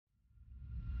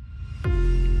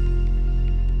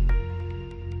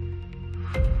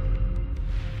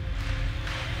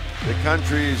The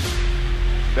country's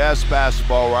best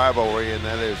basketball rivalry, and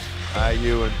that is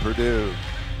IU and Purdue.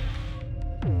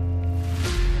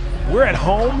 We're at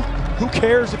home. Who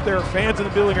cares if there are fans in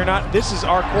the building or not? This is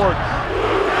our court.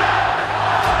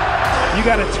 You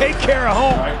got to take care of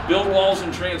home. Right, build walls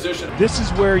in transition. This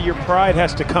is where your pride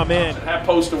has to come in. Have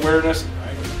post awareness.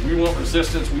 We want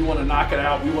resistance. We want to knock it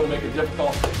out. We want to make it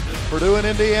difficult. Purdue and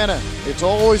Indiana. It's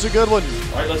always a good one.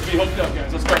 All right, let's be hooked up,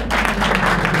 guys. Let's go.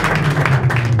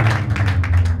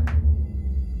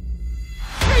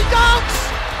 He dunks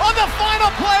on the final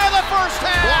play of the first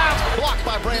half. Blocked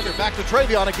by Brander. Back to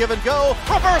Travion. A give and go.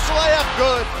 Reverse layup.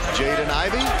 Good. Jaden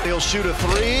Ivey. He'll shoot a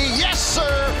three. Yes,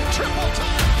 sir. Triple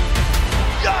time.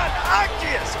 John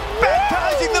Arceus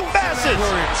baptizing the masses.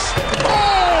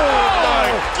 Oh, my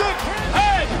goodness.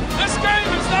 Hey, this game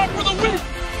is not for the weak.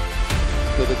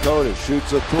 To Dakota,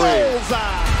 shoots a three.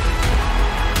 Bullseye.